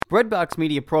Breadbox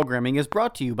Media programming is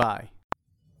brought to you by...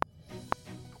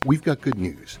 We've got good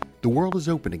news. The world is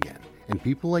open again, and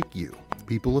people like you,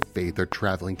 people of faith, are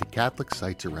traveling to Catholic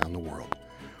sites around the world.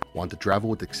 Want to travel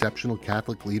with exceptional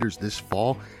Catholic leaders this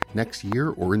fall, next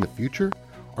year, or in the future?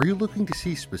 Are you looking to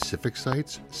see specific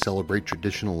sites, celebrate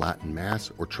traditional Latin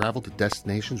Mass, or travel to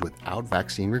destinations without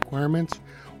vaccine requirements?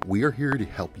 We are here to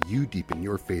help you deepen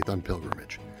your faith on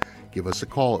pilgrimage. Give us a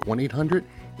call at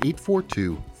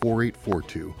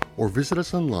 1-800-842-4842 or visit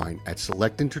us online at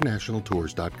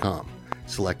selectinternationaltours.com.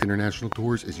 Select International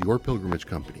Tours is your pilgrimage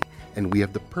company, and we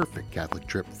have the perfect Catholic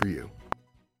trip for you.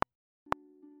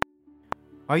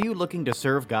 Are you looking to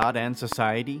serve God and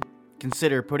society?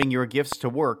 Consider putting your gifts to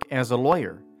work as a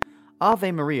lawyer.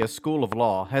 Ave Maria School of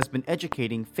Law has been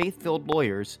educating faith-filled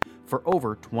lawyers for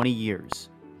over 20 years.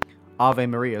 Ave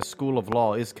Maria School of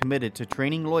Law is committed to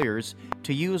training lawyers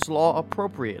to use law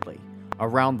appropriately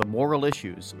around the moral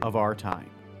issues of our time.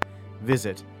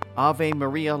 Visit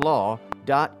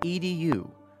avemarialaw.edu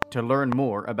to learn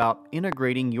more about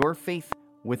integrating your faith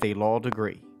with a law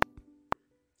degree.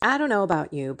 I don't know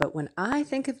about you, but when I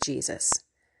think of Jesus,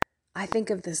 I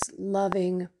think of this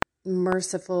loving,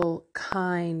 merciful,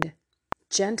 kind,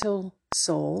 gentle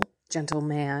soul, gentle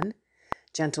man,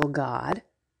 gentle God.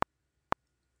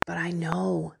 But I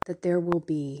know that there will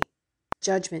be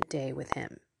Judgment Day with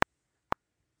him.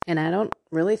 And I don't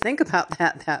really think about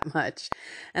that much.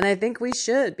 And I think we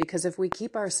should, because if we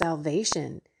keep our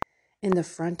salvation in the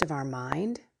front of our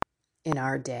mind, in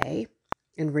our day,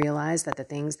 and realize that the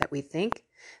things that we think,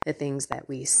 the things that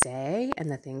we say,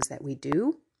 and the things that we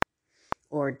do,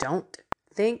 or don't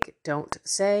think, don't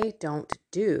say, don't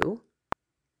do,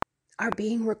 are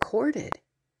being recorded.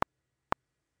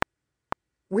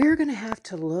 We're going to have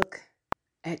to look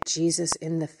at Jesus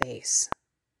in the face.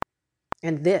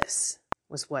 And this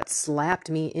was what slapped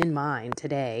me in mind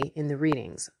today in the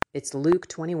readings. It's Luke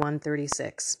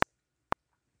 21:36.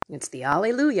 It's the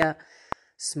Alleluia,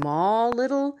 small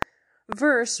little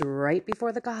verse right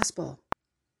before the gospel.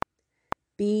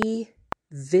 Be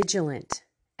vigilant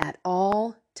at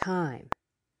all time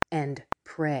and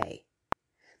pray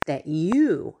that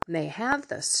you may have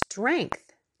the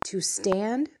strength to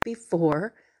stand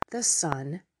before the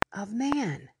Son of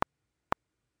Man.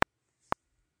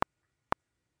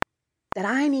 That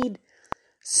I need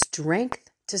strength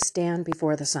to stand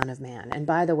before the Son of Man. And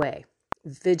by the way,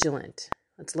 vigilant.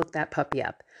 Let's look that puppy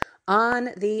up. On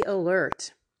the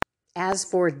alert. As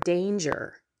for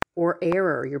danger or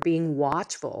error, you're being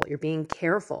watchful, you're being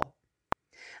careful.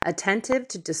 Attentive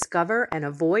to discover and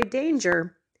avoid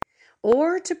danger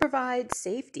or to provide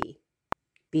safety.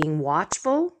 Being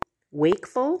watchful,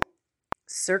 wakeful,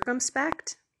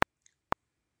 circumspect,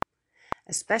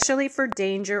 especially for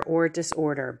danger or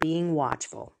disorder, being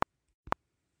watchful.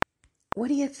 What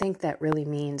do you think that really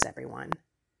means, everyone?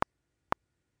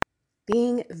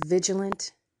 Being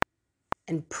vigilant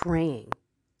and praying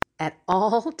at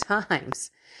all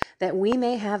times that we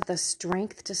may have the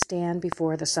strength to stand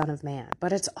before the Son of Man.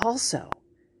 But it's also,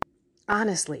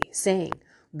 honestly, saying,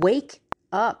 wake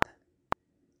up.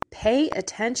 Pay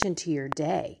attention to your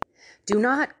day. Do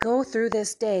not go through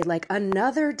this day like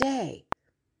another day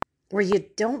where you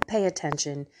don't pay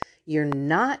attention. You're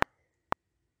not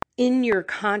in your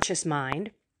conscious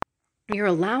mind. You're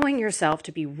allowing yourself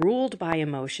to be ruled by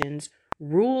emotions,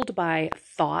 ruled by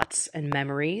thoughts and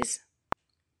memories,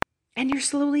 and you're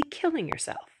slowly killing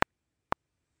yourself.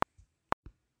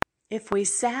 If we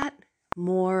sat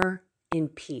more in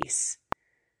peace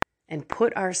and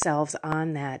put ourselves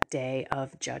on that day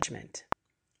of judgment,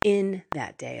 in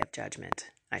that day of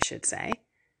judgment, I should say.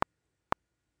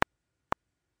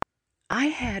 I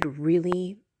had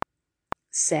really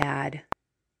sad,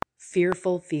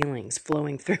 fearful feelings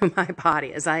flowing through my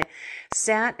body as I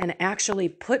sat and actually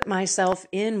put myself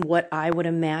in what I would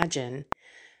imagine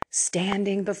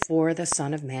standing before the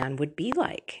Son of Man would be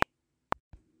like.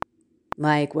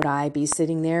 Like, would I be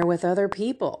sitting there with other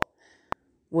people?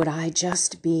 Would I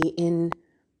just be in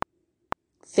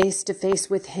face to face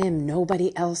with him?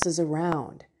 Nobody else is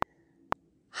around.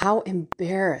 How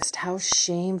embarrassed, how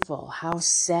shameful, how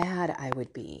sad I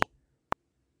would be.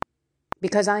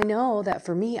 Because I know that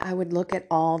for me, I would look at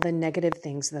all the negative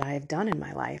things that I have done in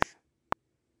my life.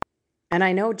 And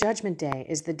I know Judgment Day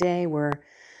is the day where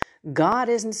God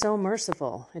isn't so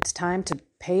merciful. It's time to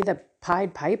pay the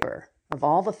Pied Piper of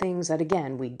all the things that,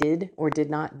 again, we did or did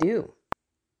not do.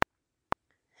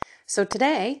 So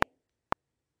today,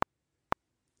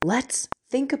 let's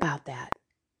think about that.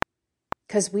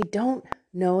 Because we don't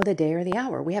know the day or the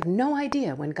hour. We have no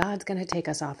idea when God's going to take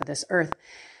us off of this earth.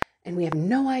 And we have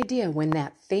no idea when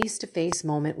that face-to-face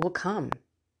moment will come.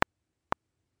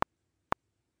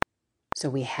 So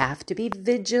we have to be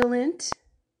vigilant,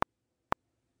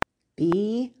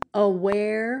 be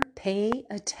aware, pay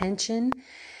attention,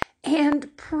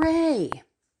 and pray.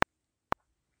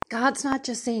 God's not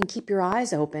just saying keep your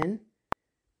eyes open.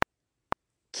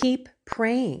 Keep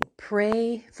praying.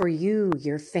 Pray for you,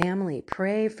 your family.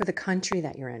 Pray for the country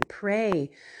that you're in. Pray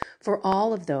for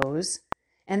all of those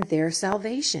and their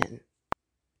salvation.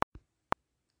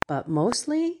 But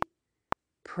mostly,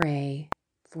 pray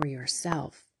for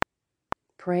yourself.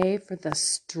 Pray for the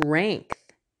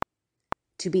strength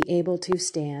to be able to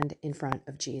stand in front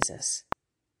of Jesus.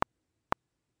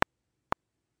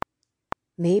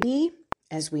 Maybe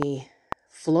as we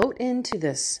float into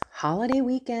this holiday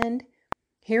weekend,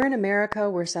 here in America,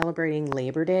 we're celebrating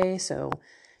Labor Day, so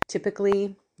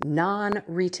typically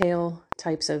non-retail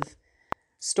types of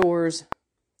stores,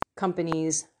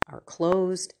 companies are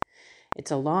closed. It's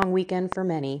a long weekend for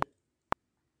many.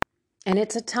 And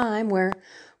it's a time where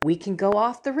we can go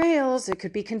off the rails. It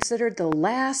could be considered the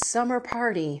last summer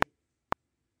party.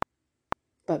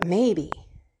 But maybe,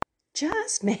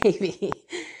 just maybe,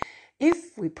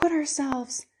 if we put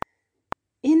ourselves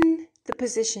in the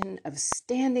position of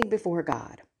standing before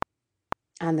God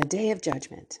on the day of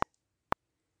judgment,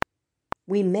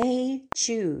 we may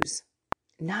choose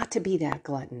not to be that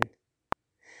glutton,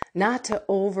 not to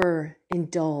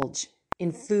overindulge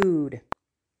in food,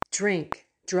 drink,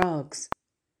 drugs,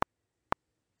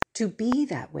 to be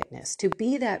that witness, to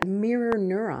be that mirror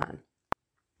neuron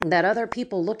that other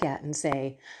people look at and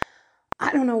say,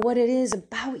 I don't know what it is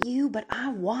about you, but I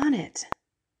want it.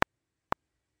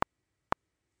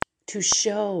 To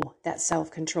show that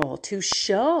self-control, to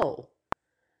show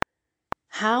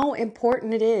how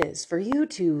important it is for you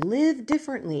to live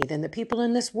differently than the people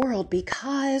in this world,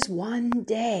 because one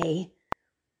day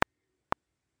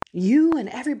you and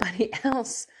everybody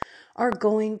else are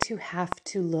going to have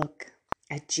to look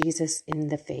at Jesus in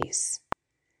the face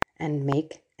and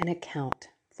make an account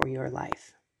for your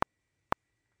life.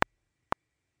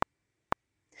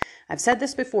 I've said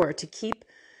this before, to keep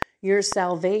your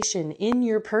salvation in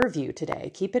your purview today.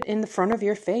 Keep it in the front of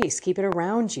your face. Keep it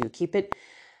around you. Keep it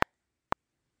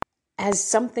as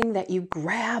something that you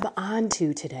grab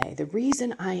onto today. The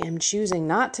reason I am choosing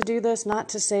not to do this, not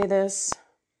to say this,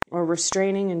 or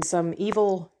restraining in some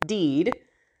evil deed,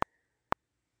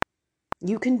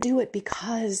 you can do it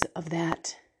because of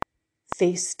that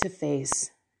face-to-face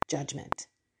judgment.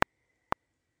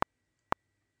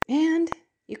 And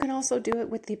you can also do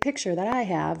it with the picture that I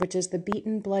have, which is the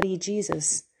beaten, bloody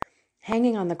Jesus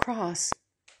hanging on the cross,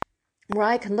 where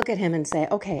I can look at him and say,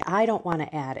 okay, I don't want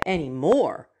to add any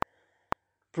more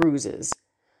bruises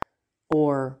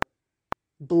or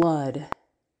blood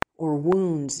or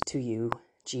wounds to you,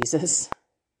 Jesus,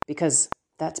 because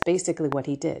that's basically what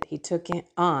he did. He took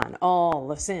on all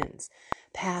the sins,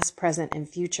 past, present, and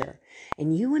future.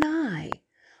 And you and I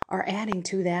are adding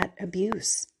to that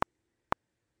abuse.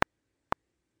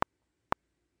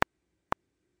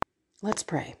 Let's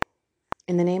pray.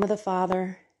 In the name of the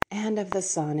Father, and of the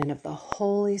Son, and of the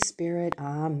Holy Spirit.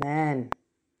 Amen.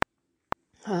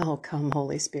 Oh, come,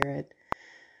 Holy Spirit.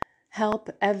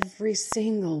 Help every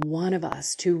single one of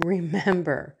us to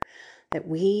remember that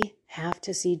we have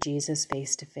to see Jesus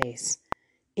face to face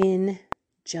in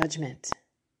judgment.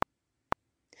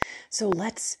 So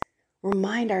let's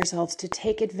remind ourselves to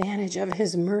take advantage of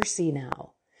his mercy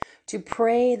now, to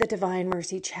pray the Divine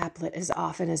Mercy Chaplet as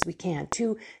often as we can,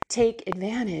 to take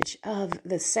advantage of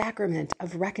the sacrament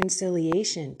of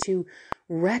reconciliation, to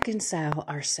reconcile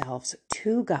ourselves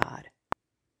to God,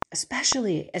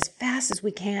 especially as fast as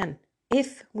we can,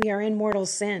 if we are in mortal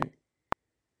sin.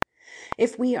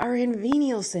 If we are in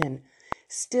venial sin,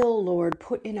 still, Lord,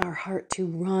 put in our heart to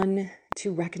run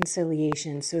to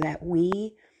reconciliation so that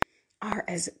we are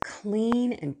as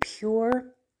clean and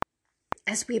pure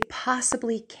as we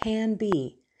possibly can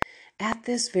be at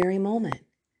this very moment.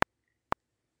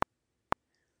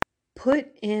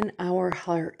 Put in our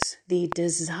hearts the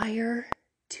desire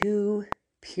to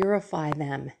purify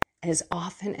them as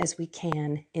often as we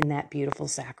can in that beautiful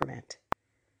sacrament,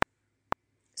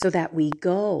 so that we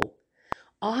go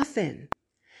often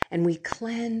and we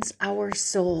cleanse our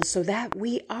souls so that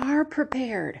we are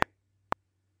prepared,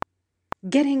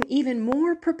 getting even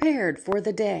more prepared for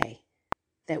the day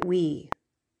that we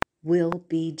will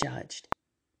be judged.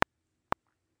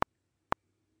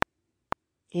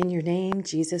 In your name,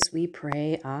 Jesus, we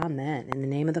pray. Amen. In the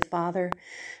name of the Father,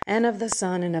 and of the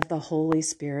Son, and of the Holy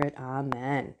Spirit.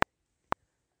 Amen.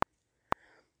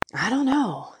 I don't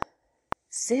know.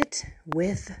 Sit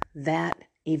with that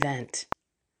event.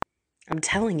 I'm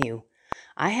telling you,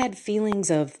 I had feelings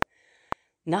of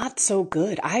not so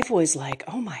good. I was like,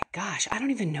 oh my gosh, I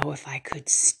don't even know if I could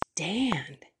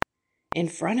stand in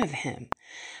front of him.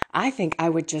 I think I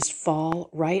would just fall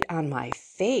right on my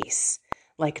face,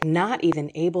 like not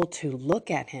even able to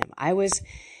look at him. I was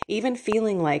even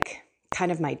feeling like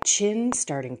kind of my chin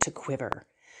starting to quiver.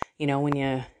 You know, when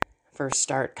you first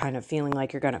start kind of feeling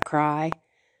like you're going to cry.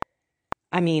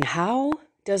 I mean, how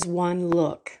does one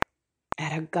look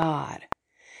at a God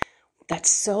that's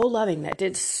so loving, that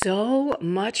did so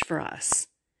much for us,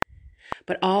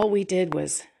 but all we did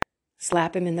was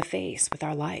slap him in the face with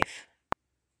our life?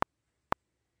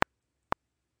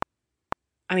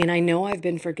 I mean, I know I've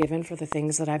been forgiven for the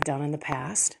things that I've done in the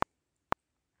past,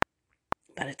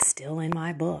 but it's still in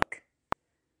my book.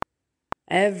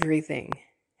 Everything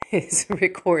is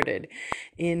recorded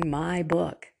in my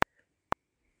book.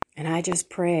 And I just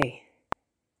pray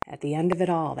at the end of it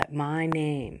all that my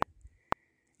name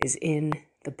is in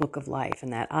the book of life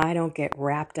and that I don't get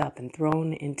wrapped up and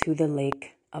thrown into the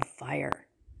lake of fire.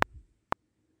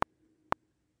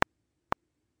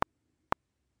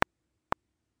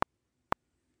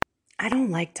 I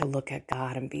don't like to look at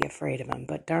God and be afraid of him,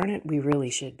 but darn it, we really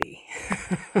should be.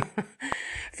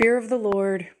 Fear of the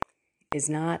Lord is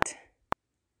not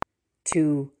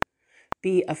to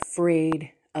be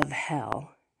afraid of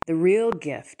hell. The real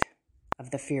gift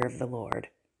of the fear of the Lord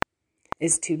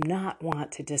is to not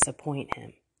want to disappoint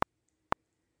him.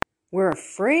 We're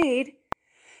afraid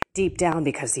deep down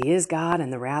because he is God,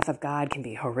 and the wrath of God can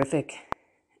be horrific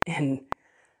and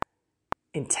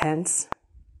intense.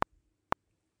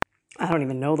 I don't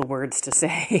even know the words to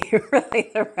say.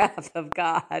 Really, the wrath of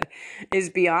God is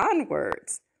beyond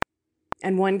words.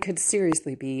 And one could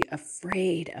seriously be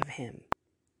afraid of him.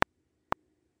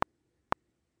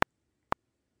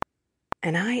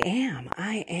 And I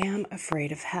am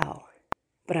afraid of hell.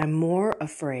 But I'm more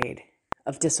afraid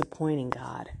of disappointing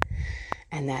God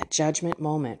and that judgment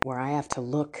moment where I have to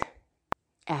look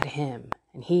at him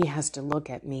and he has to look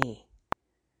at me.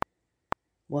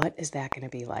 What is that going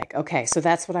to be like? Okay, so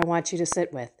that's what I want you to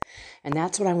sit with. And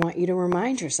that's what I want you to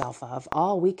remind yourself of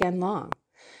all weekend long.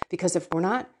 Because if we're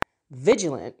not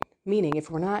vigilant, meaning if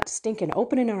we're not stinking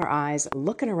opening our eyes,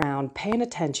 looking around, paying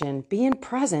attention, being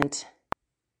present,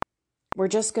 we're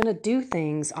just going to do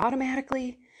things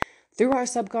automatically through our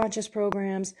subconscious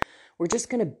programs. We're just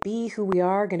going to be who we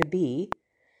are going to be,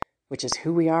 which is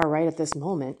who we are right at this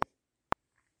moment,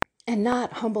 and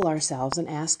not humble ourselves and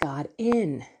ask God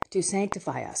in to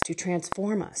sanctify us, to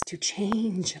transform us, to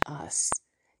change us,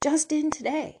 just in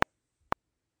today.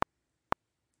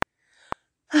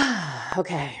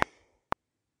 Okay.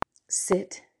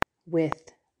 Sit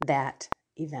with that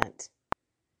event.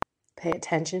 Pay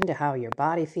attention to how your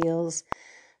body feels.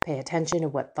 Pay attention to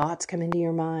what thoughts come into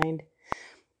your mind.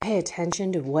 Pay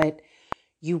attention to what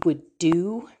you would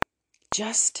do.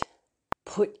 Just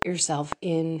put yourself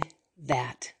in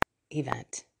that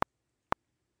event.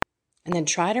 And then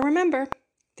try to remember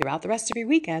throughout the rest of your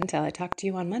weekend till I talk to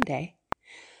you on Monday.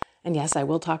 And yes, I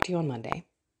will talk to you on Monday.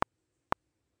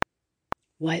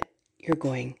 What you're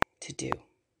going to do.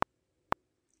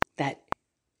 That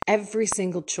every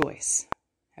single choice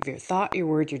of your thought, your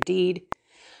word, your deed,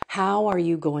 how are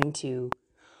you going to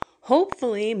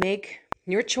hopefully make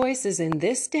your choices in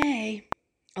this day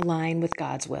align with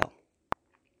God's will?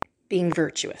 Being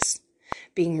virtuous,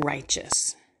 being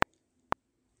righteous,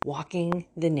 walking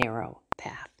the narrow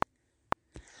path.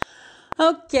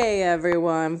 Okay,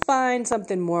 everyone, find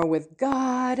something more with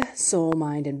God, soul,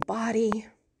 mind, and body.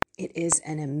 It is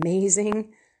an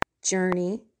amazing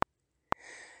journey.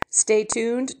 Stay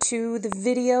tuned to the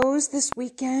videos this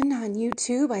weekend on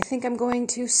YouTube. I think I'm going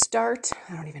to start.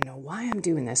 I don't even know why I'm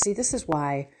doing this. See, this is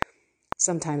why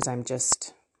sometimes I'm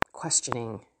just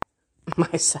questioning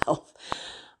myself.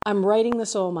 I'm writing the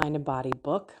Soul, Mind, and Body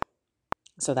book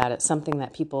so that it's something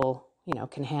that people,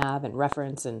 can have and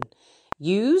reference and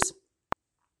use.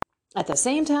 At the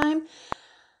same time,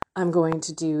 I'm going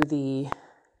to do the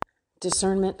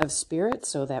discernment of spirit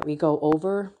so that we go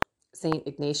over St.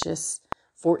 Ignatius'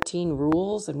 14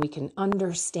 rules and we can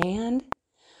understand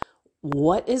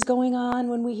what is going on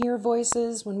when we hear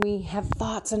voices, when we have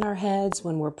thoughts in our heads,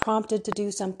 when we're prompted to do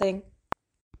something.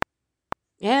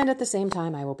 And at the same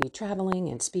time, I will be traveling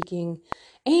and speaking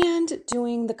and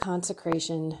doing the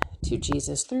consecration to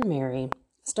Jesus through Mary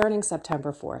starting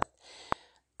September 4th.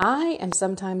 I am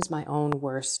sometimes my own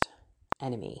worst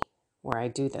enemy where I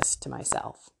do this to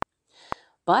myself.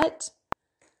 But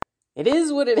it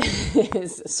is what it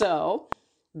is. So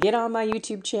get on my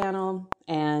YouTube channel,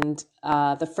 and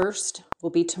the first will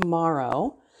be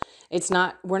tomorrow.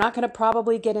 We're not going to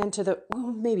probably get into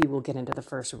maybe we'll get into the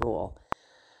first rule.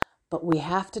 But we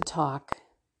have to talk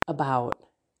about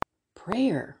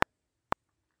prayer.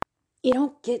 You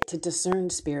don't get to discern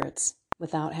spirits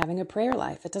without having a prayer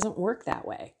life. It doesn't work that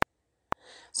way.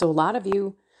 So a lot of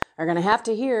you are going to have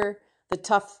to hear the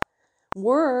tough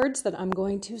words that I'm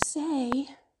going to say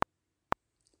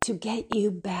to get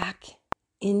you back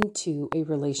into a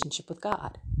relationship with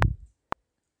God.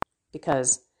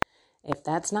 Because if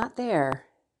that's not there,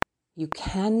 you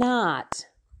cannot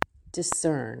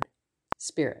discern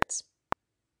spirits.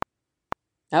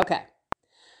 Okay.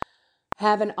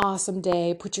 Have an awesome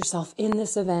day. Put yourself in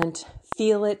this event.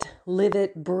 Feel it, live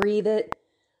it, breathe it,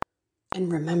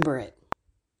 and remember it.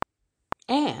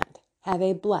 And have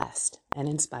a blessed and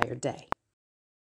inspired day.